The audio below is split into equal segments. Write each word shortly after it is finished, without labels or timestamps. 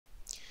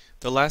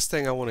The last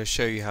thing I want to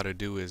show you how to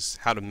do is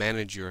how to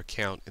manage your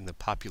account in the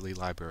Populi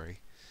library.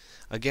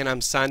 Again,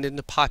 I'm signed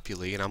into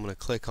Populi and I'm going to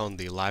click on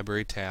the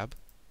Library tab.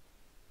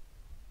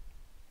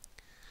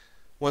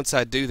 Once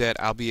I do that,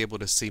 I'll be able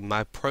to see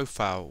my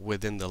profile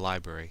within the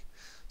library.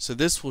 So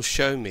this will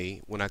show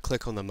me, when I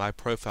click on the My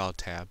Profile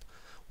tab,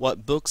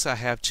 what books I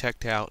have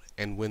checked out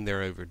and when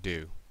they're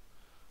overdue.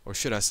 Or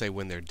should I say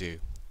when they're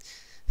due.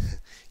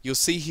 You'll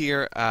see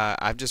here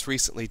I've just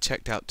recently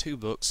checked out 2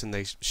 books and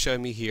they show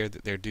me here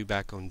that they're due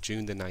back on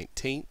June the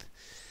 19th.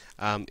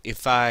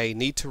 If I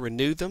need to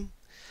renew them,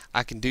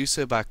 I can do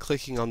so by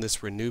clicking on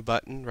this renew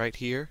button right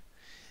here,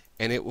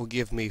 and it will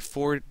give me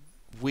 4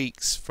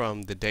 weeks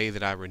from the day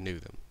that I renew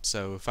them.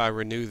 So if I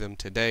renew them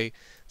today,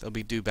 they'll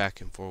be due back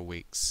in 4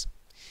 weeks.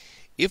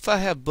 If I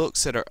have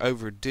books that are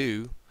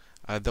overdue,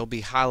 they'll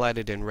be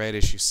highlighted in red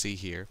as you see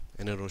here,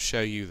 and it'll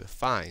show you the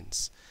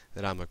fines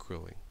that I'm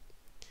accruing.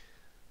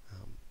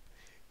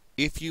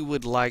 If you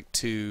would like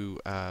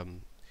to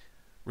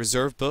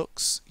reserve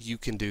books, you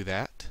can do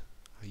that.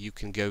 You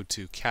can go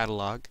to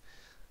Catalog.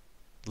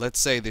 Let's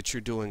say that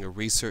you're doing a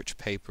research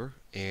paper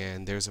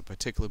and there's a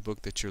particular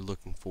book that you're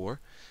looking for.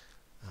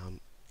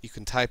 You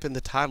can type in the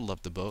title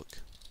of the book.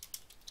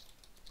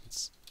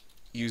 Let's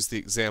use the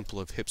example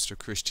of Hipster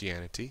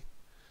Christianity.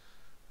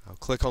 I'll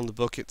click on the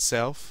book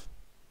itself,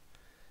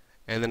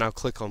 and then I'll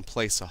click on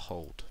Place a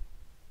Hold.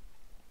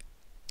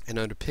 And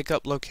under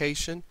Pickup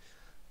Location,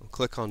 I'll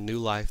click on New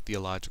Life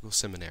Theological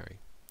Seminary.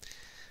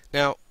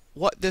 Now,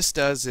 what this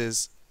does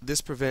is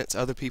this prevents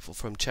other people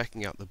from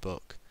checking out the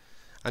book.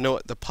 I know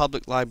at the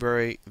public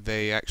library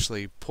they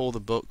actually pull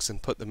the books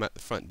and put them at the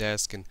front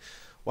desk, and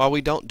while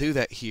we don't do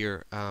that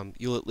here,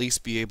 you'll at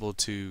least be able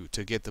to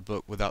get the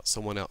book without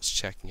someone else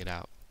checking it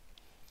out.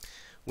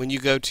 When you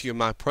go to your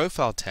My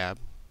Profile tab,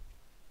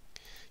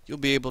 you'll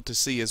be able to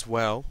see as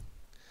well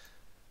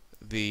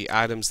the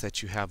items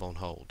that you have on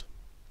hold.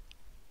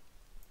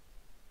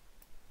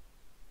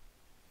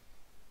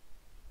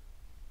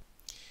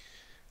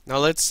 Now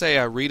let's say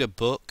I read a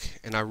book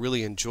and I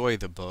really enjoy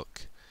the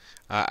book.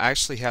 I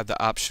actually have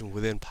the option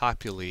within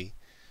Populi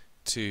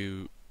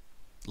to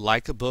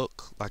like a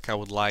book, like I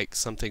would like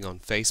something on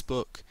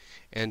Facebook,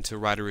 and to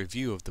write a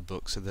review of the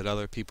book so that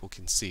other people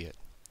can see it.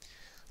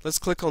 Let's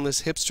click on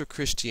this Hipster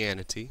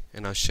Christianity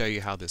and I'll show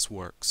you how this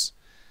works.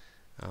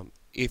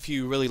 If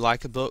you really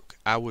like a book,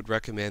 I would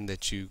recommend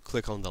that you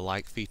click on the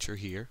like feature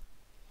here.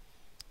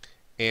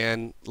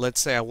 And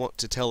let's say I want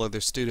to tell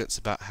other students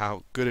about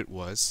how good it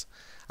was.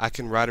 I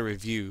can write a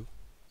review.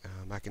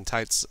 I can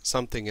type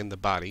something in the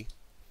body.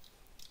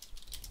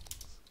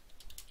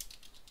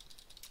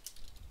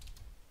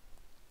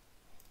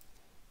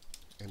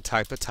 And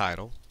type a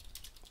title.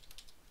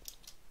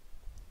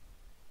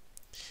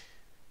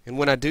 And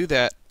when I do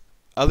that,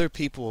 other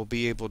people will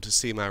be able to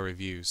see my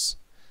reviews.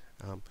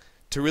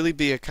 To really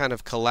be a kind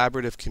of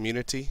collaborative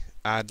community,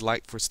 I'd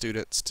like for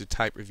students to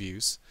type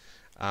reviews.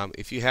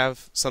 If you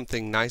have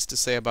something nice to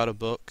say about a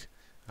book,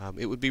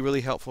 it would be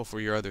really helpful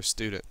for your other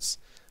students.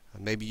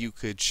 Maybe you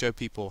could show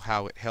people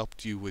how it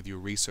helped you with your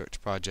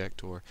research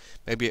project, or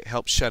maybe it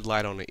helped shed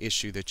light on an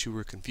issue that you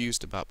were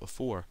confused about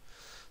before.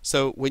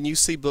 So when you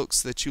see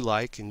books that you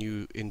like and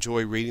you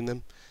enjoy reading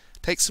them,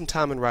 take some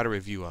time and write a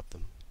review of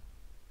them.